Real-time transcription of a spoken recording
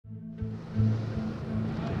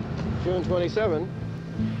June 27,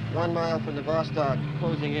 1 mile from the Vostok,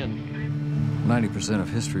 closing in. 90% of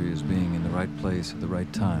history is being in the right place at the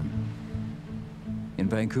right time. In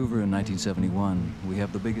Vancouver in 1971, we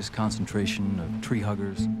have the biggest concentration of tree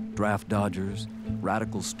huggers, draft dodgers,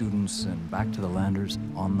 radical students, and back-to-the-landers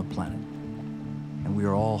on the planet. And we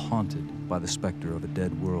are all haunted by the specter of a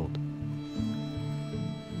dead world.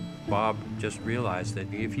 Bob just realized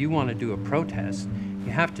that if you want to do a protest,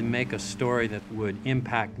 you have to make a story that would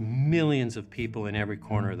impact millions of people in every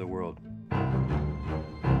corner of the world.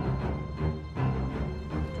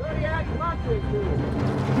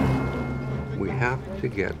 We have to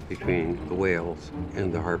get between the whales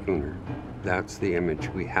and the harpooner. That's the image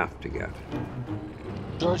we have to get.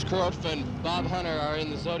 George Kurotf and Bob Hunter are in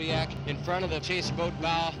the Zodiac in front of the chase boat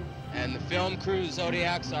bow, and the film crew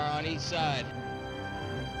Zodiacs are on each side.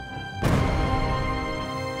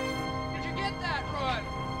 Did you get that, Roy?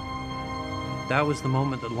 That was the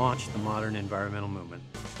moment that launched the modern environmental movement.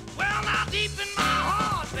 Well, now deep in my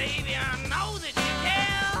heart, baby, I know that you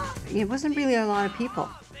care. It wasn't really a lot of people,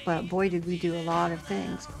 but boy, did we do a lot of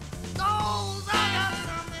things.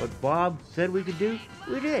 What Bob said we could do,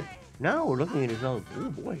 we did. Now we're looking at it going, oh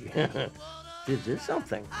boy, is this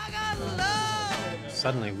something?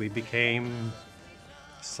 Suddenly we became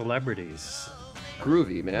celebrities.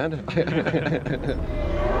 Groovy, man. The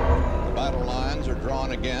battle lines are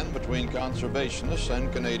drawn again between conservationists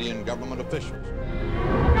and Canadian government officials.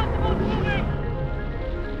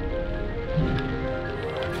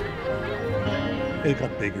 It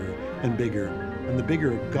got bigger and bigger, and the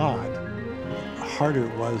bigger it got, the harder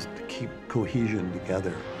it was to keep cohesion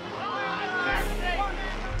together.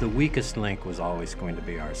 The weakest link was always going to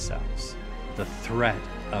be ourselves. The threat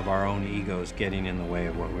of our own egos getting in the way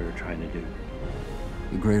of what we were trying to do.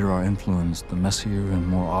 The greater our influence, the messier and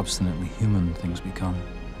more obstinately human things become.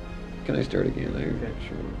 Can I start again?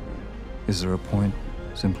 Sure. Is there a point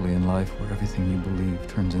simply in life where everything you believe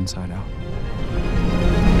turns inside out?